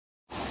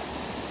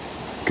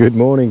Good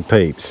morning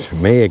peeps,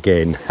 me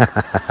again,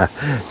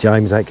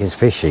 James Atkins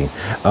Fishing.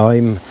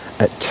 I'm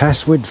at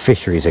Taswood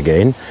Fisheries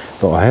again,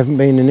 but I haven't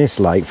been in this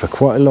lake for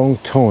quite a long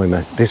time.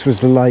 This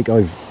was the lake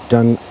I've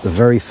done the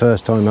very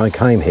first time I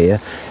came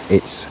here.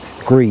 It's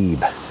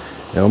Grebe.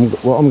 Now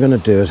what I'm going to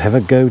do is have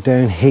a go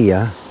down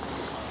here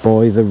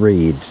by the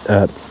reeds,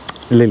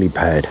 lily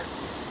pad,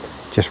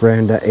 just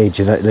round that edge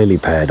of that lily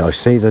pad. I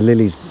see the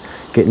lilies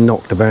getting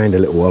knocked around a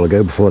little while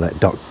ago before that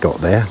duck got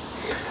there.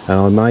 And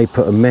I may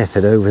put a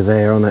method over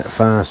there on that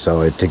far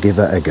side to give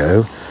that a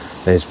go.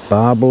 There's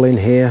barbel in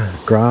here,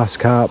 grass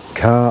carp,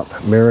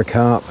 carp, mirror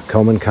carp,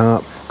 common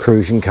carp,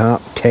 crucian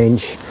carp,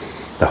 tench,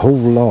 the whole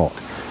lot.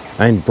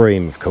 And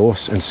bream, of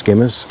course, and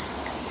skimmers.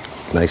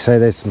 They say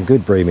there's some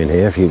good bream in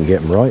here if you can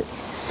get them right.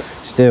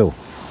 Still,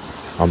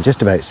 I'm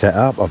just about set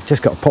up. I've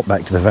just got to pop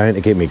back to the van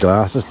to get me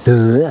glasses.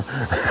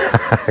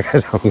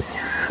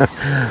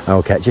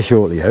 I'll catch you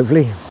shortly,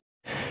 hopefully.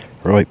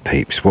 Right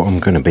peeps, what I'm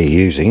going to be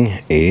using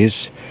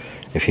is,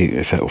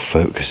 if that'll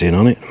focus in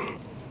on it,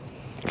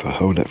 if I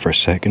hold that for a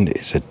second,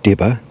 it's a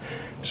dibber.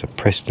 It's a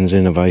Preston's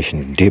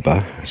Innovation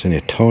dibber. It's only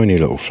a tiny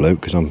little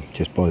float because I'm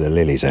just by the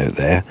lilies out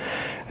there,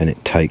 and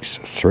it takes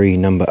 3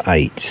 number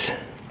 8s.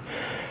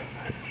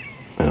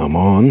 And I'm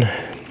on,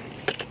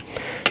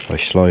 if I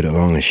slide it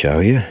along and show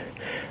you,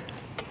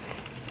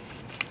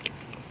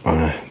 on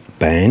a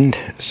band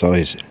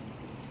size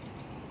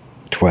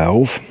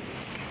 12.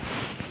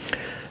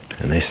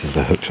 And this is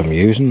the hooks I'm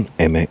using,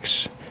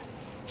 MXC3,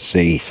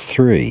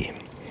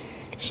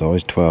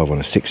 size 12 on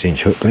a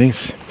 6-inch hook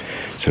length.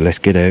 So let's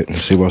get out and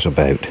see what's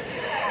about.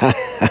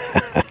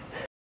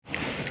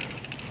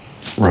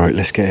 Right,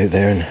 let's get out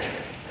there and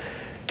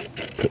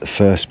put the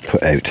first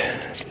put out.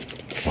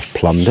 I've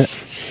plumbed it.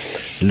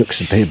 It looks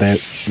to be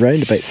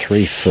round about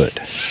 3 foot.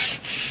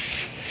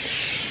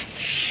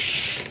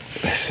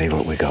 Let's see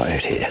what we got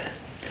out here.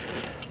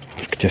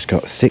 I've just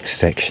got 6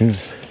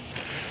 sections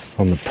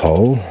on the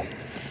pole.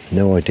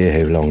 No idea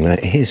how long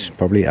that is,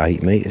 probably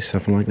 8 metres,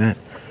 something like that.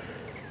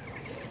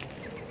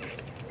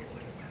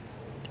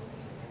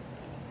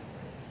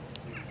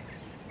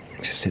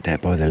 Just sit there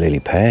by the lily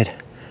pad.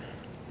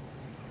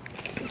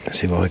 Let's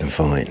see what I can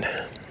find.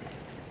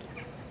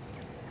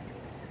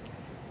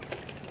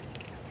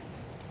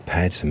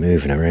 Pads are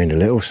moving around a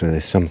little, so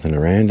there's something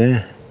around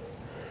there.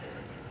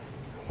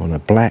 On a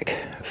black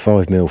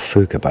 5mm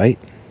Fjuka bait.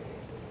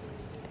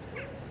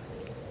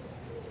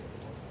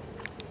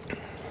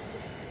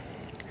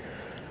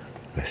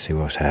 Let's see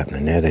what's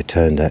happening. Now they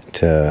turned that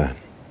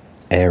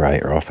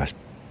aerator off. That's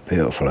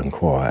beautiful and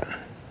quiet.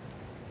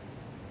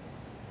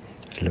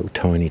 There's a little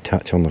tiny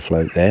touch on the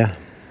float there.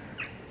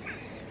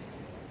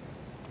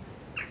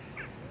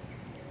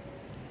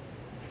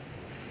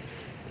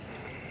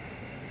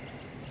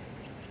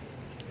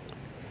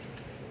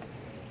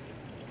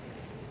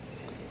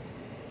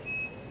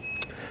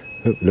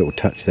 Oh, little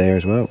touch there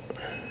as well.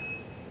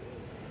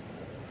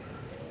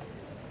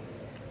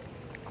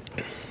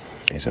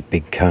 There's a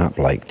big carp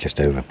lake just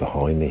over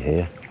behind me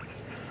here,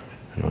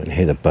 and I can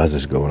hear the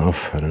buzzers going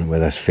off. I don't know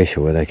whether that's fish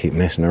or whether they keep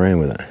messing around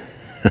with it.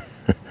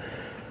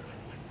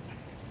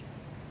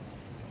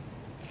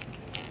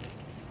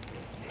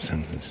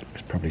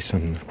 It's probably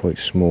something quite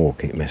small,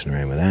 keep messing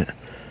around with that.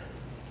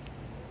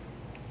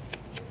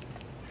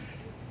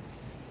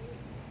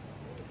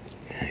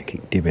 Yeah,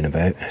 keep dibbing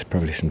about. There's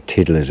probably some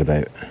tiddlers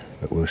about,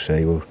 but we'll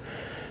see.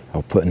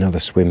 I'll put another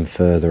swim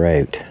further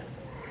out.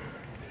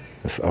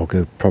 I'll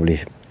go probably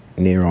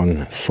near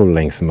on full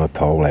length of my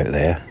pole out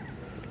there.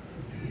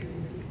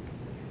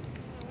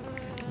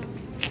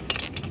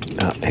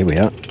 Ah, here we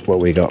are. What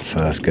we got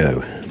first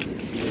go.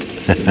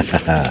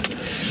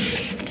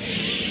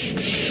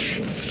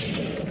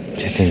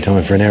 Just in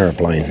time for an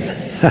aeroplane.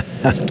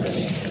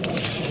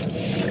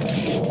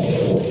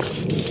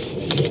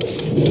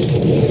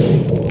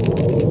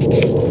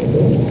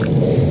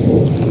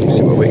 Let's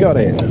see what we got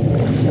here.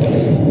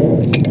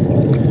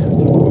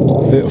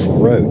 Beautiful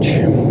roach.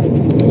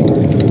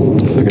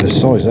 Look at the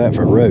size of that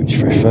for a roach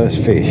for a first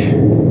fish.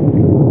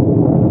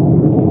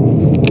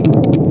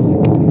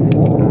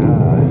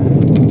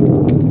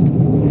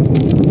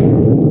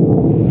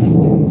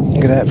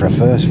 Look at that for a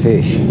first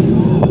fish.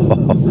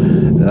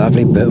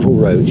 Lovely, beautiful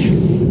roach.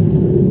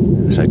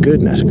 That's a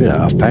good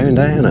half pound,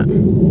 ain't it?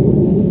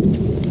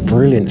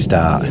 Brilliant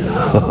start.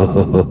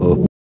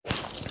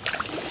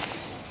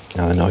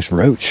 Another nice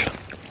roach.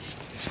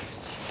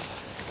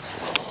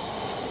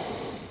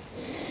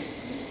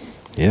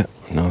 Yeah,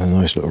 another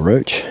nice little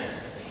roach.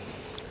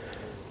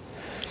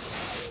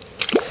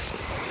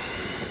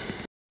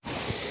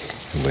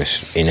 And we're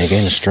in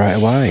again straight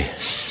away.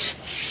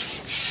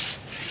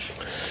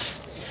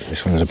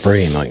 This one's a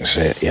bream, I can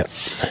see it, yep.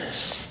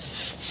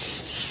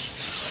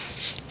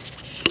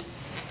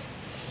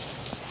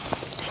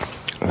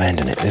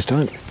 Landing it this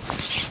time.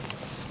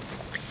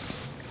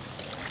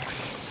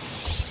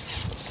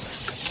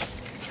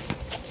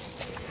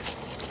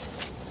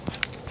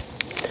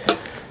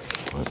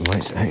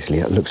 Actually,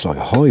 it looks like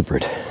a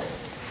hybrid.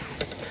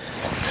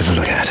 Let's have a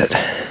look at it.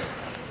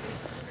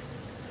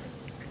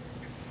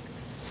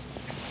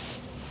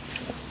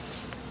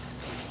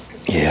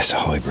 Yeah, it's a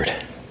hybrid.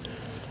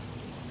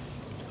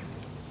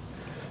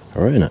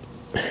 Alright, isn't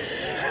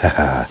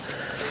it?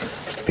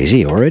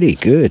 Busy already,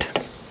 good.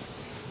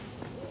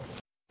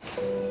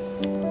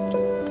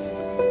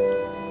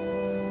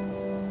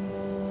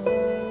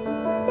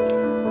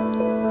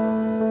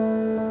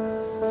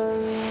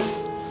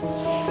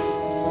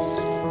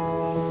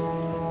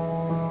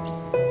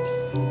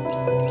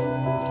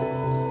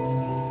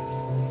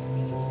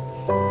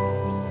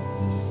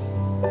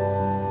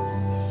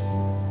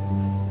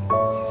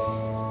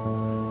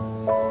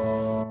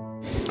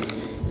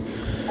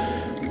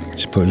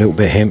 Just put a little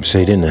bit of hemp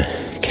seed in the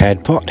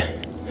cad pot.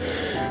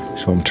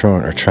 That's what I'm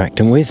trying to attract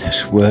them with.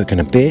 It's working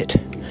a bit.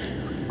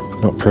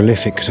 Not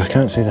prolific because I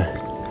can't see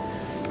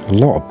a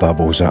lot of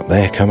bubbles up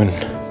there coming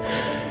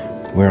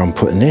where I'm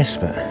putting this,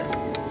 but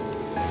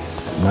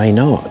may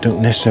not.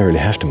 Don't necessarily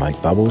have to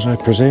make bubbles, I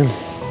presume.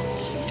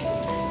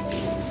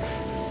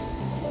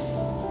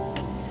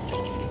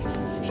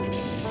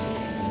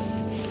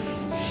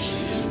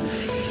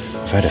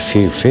 I've had a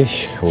few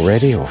fish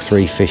already, or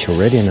 3 fish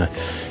already, and I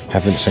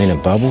haven't seen a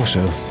bubble,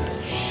 so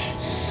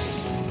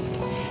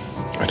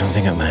I don't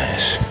think it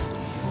matters.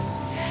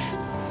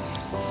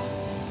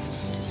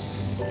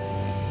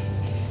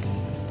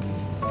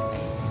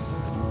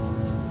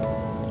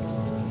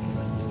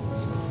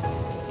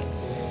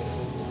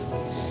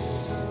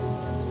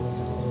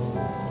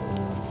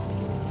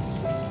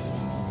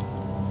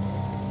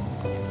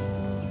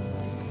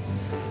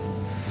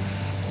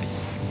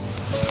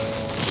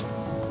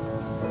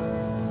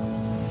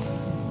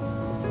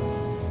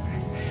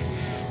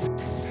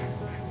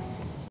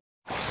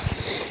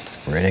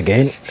 We're in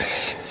again.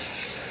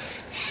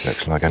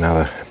 Looks like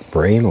another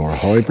Bream or a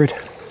hybrid.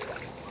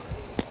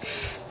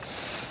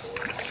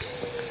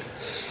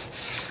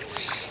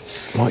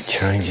 Might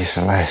change this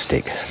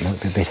elastic, might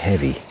be a bit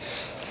heavy.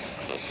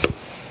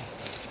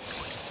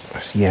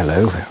 That's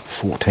yellow,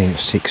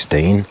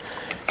 14-16,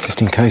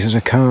 just in case there's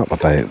a carp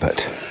about,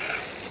 but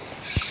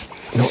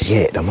not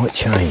yet. I might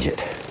change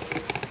it.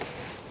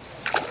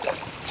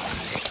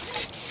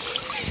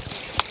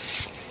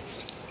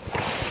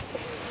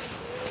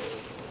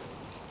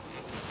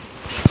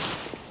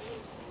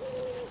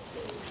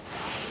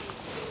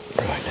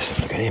 Right, let's have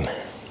a look at him.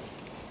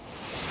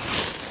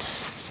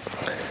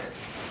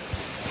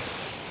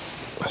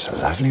 That's a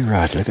lovely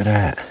rod, look at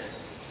that.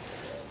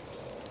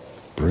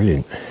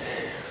 Brilliant.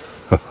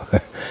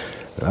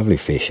 Lovely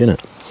fish, isn't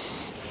it?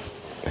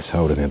 Let's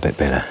hold him a bit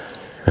better.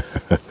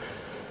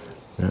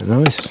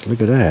 Nice,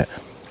 look at that.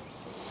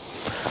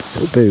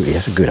 Little booty,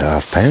 that's a good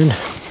 ½ pound.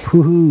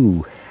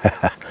 Woohoo!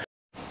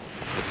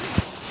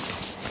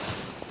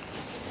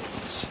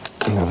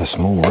 Another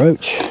small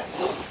roach.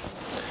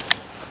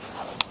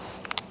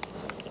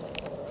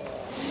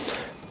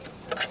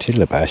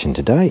 Tiddler bashing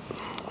today.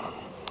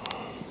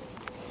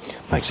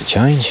 Makes a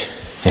change.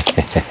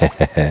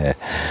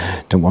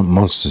 Don't want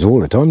monsters all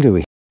the time, do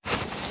we?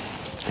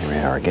 Here we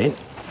are again.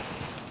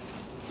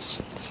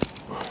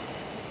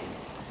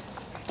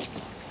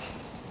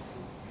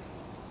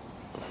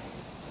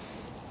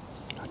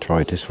 I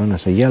tried this one,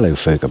 that's a yellow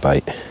Fjuka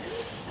bait.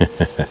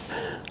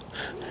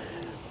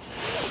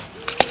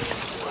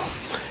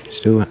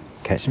 Still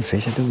catching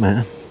fish, it don't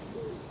matter.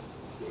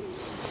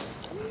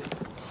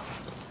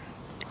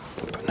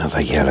 Put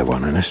another yellow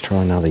one in, let's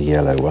try another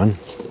yellow one.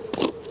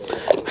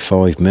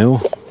 5mm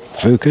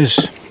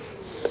Fjukas.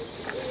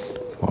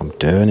 What I'm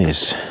doing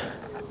is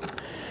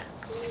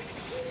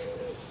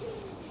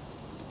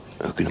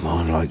hooking them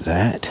on like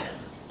that.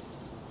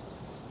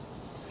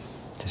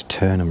 Just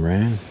turn them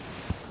round,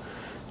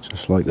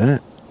 just like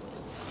that.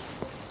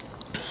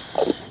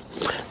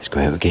 Let's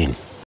go out again.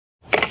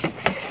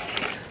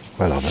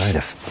 Well, I've made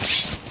a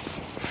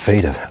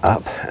feeder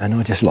up and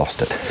I just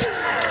lost it.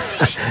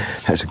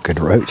 That's a good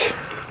roach.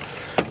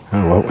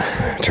 Oh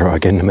well, try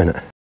again in a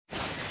minute.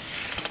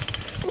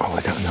 Oh,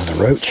 I got another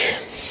roach.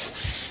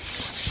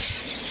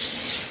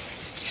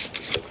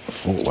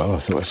 Oh, well, I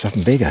thought it was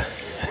something bigger.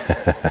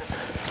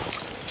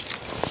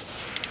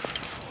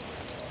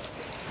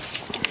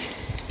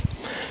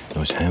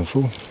 Nice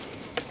handful.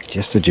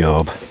 Just the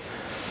job.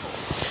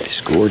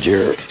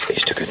 Scourger,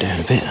 he's took it down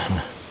a bit.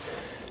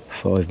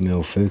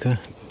 5mm Fjuka,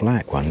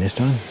 black one this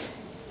time.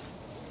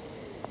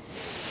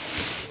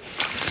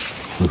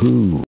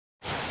 Woohoo!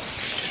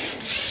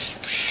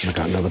 I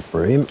got another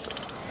Bream.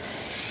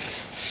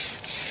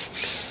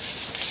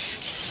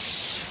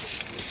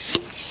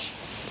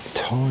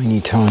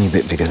 Tiny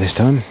bit bigger this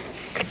time.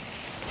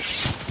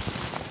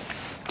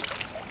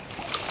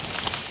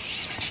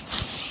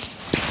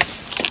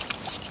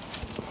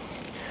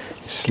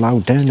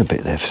 Slowed down a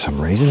bit there for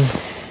some reason.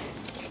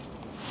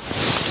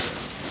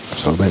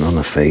 So I went on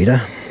the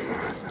feeder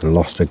and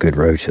lost a good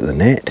roach at the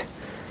net.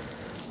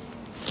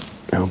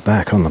 Now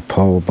back on the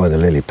pole by the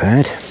lily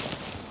pad.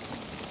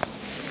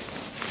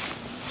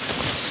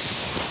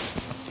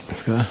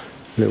 I've got a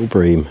little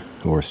Bream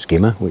or a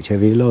skimmer,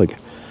 whichever you like.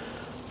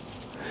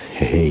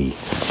 Hey.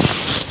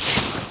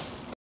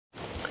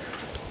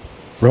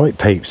 Right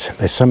peeps,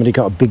 there's somebody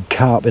got a big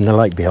carp in the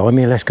lake behind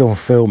me. Let's go and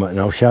film it and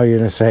I'll show you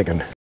in a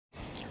second.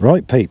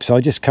 Right peeps,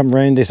 I just come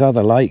round this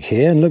other lake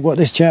here and look what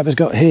this chap has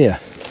got here.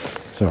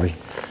 Sorry.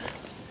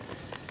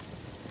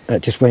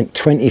 That just went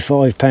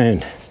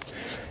 £25.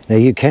 Now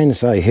you can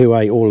say who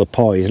ate all the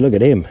pies. Look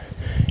at him.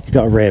 He's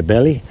got a rare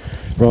belly.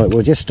 Right,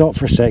 we'll just stop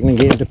for a second and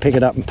get him to pick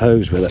it up and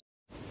pose with it.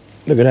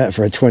 Look at that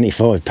for a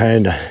 25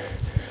 pounder.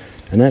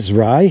 And that's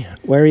Ray.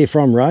 Where are you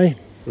from, Ray?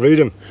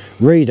 Reedham.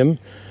 Reedham.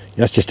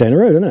 That's just down the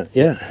road, isn't it?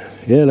 Yeah.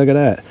 Yeah, look at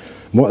that.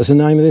 What's the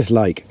name of this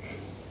lake?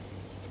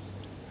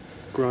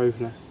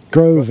 Grosvenor.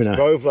 Grosvenor.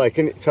 Grove Lake,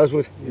 innit?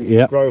 Taswood.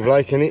 Yep. Grove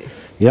Lake, innit?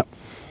 Yep.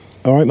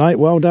 All right, mate,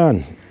 well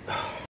done.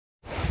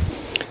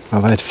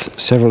 I've had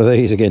several of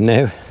these again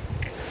now.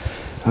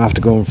 After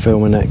going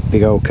filming that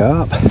big old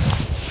carp.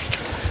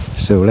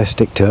 So let's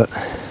stick to it.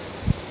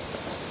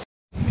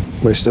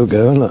 We're still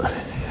going, look.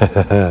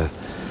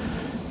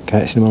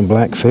 Catching them on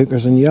black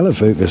Fjukas and yellow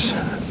Fjukas.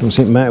 Don't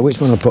seem to matter which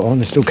one I put on,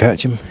 they still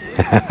catch them.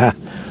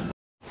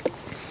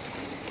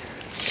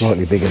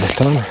 Slightly bigger this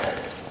time.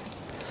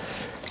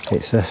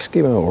 It's a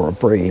skimmer or a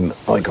bream.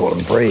 I call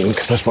them bream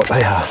because that's what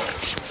they are.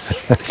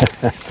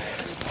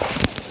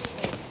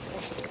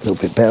 A little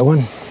bit better one.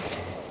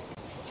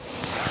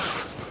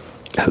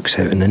 Hook's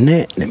out in the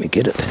net. Let me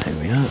get it. There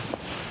we are.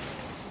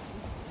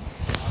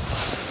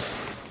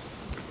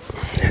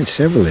 Had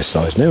several this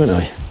size now, haven't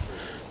I?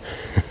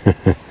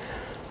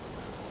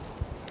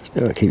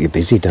 That'll keep you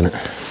busy, doesn't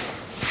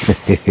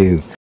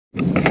it?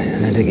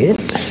 And again.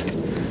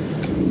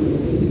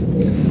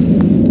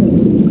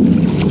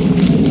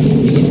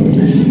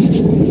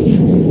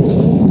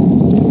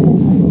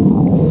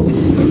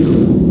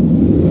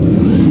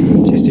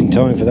 Just in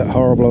time for that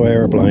horrible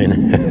aeroplane.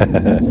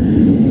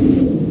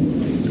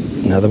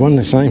 Another one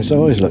the same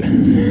size, look.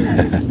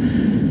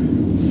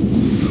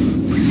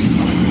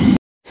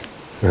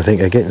 I think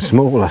they're getting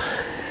smaller.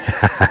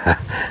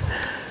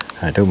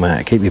 It don't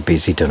matter, keep you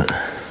busy, doesn't it?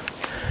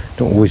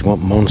 Don't always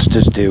want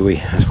monsters, do we?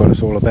 That's what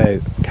it's all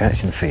about,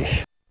 catching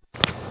fish.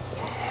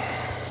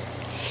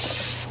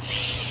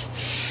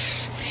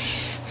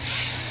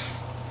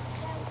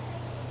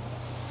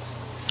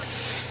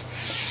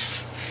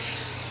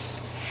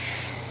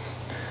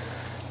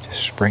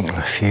 Just sprinkle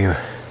a few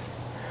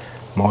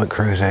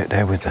micros out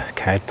there with the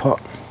cad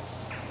pot.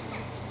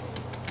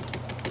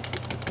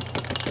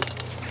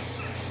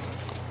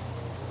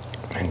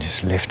 And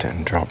just lift it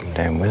and drop them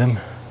down with them.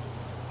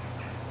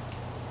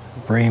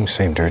 Bream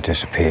seem to have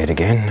disappeared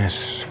again.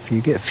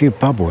 You get a few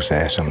bubbles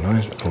there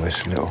sometimes. Oh,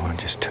 this little one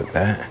just took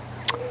that.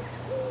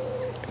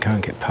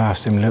 Can't get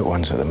past them little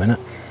ones at the minute.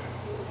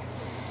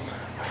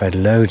 I've had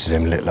loads of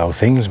them little old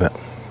things, but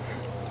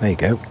there you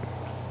go.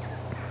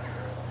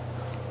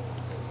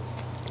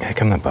 Here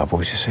come the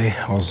bubbles, you see.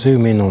 I'll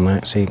zoom in on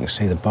that so you can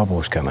see the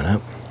bubbles coming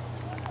up.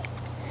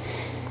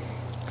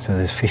 So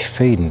there's fish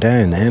feeding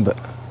down there, but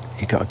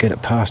you've got to get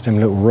it past them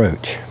little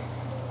roach.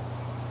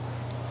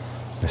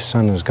 The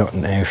sun has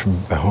gotten out from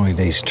behind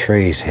these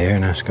trees here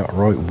and it's got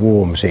right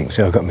warm, so you can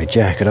see I've got my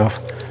jacket off.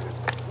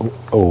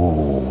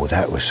 Oh,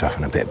 that was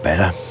something a bit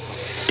better.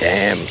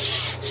 Damn.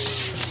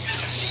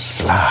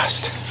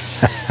 Blast.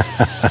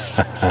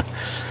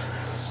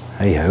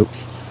 Hey ho.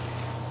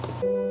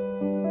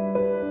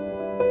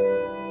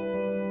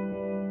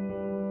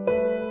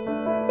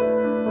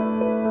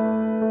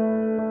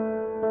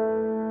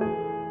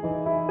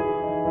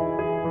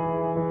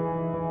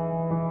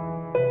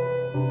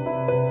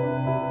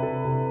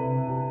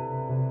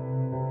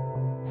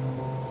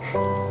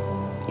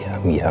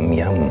 Yum,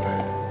 yum.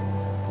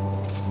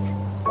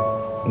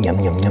 Yum,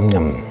 yum, yum,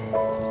 yum.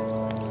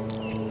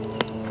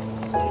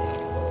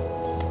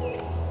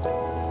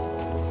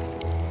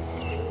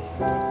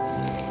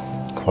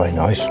 Quite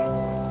nice.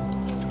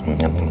 Yum,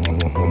 yum, yum,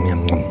 yum,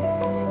 yum, yum.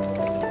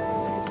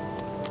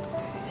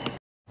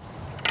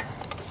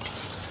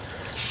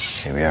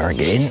 Here we are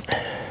again.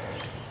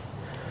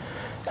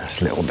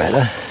 That's a little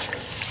better.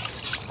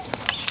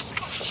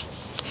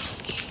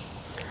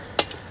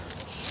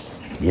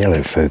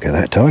 Yellow Fjuka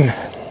that time.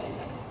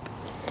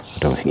 I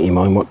don't think you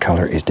mind what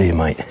colour it is, do you,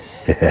 mate?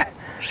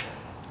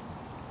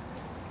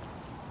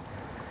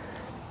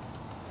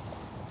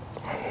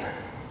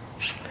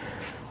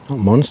 Not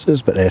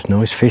monsters, but there's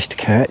nice fish to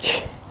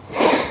catch.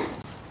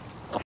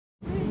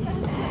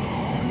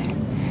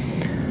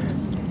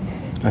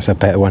 That's a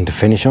better one to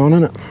finish on,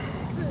 isn't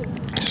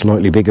it?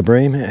 Slightly bigger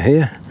bream out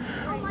here.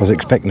 I was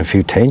expecting a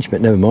few tench,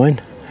 but never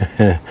mind.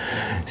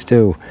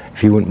 Still,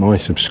 if you wouldn't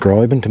mind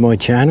subscribing to my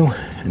channel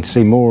and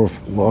see more of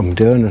what I'm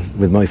doing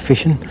with my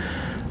fishing,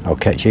 I'll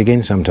catch you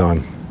again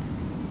sometime.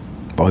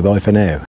 Bye bye for now.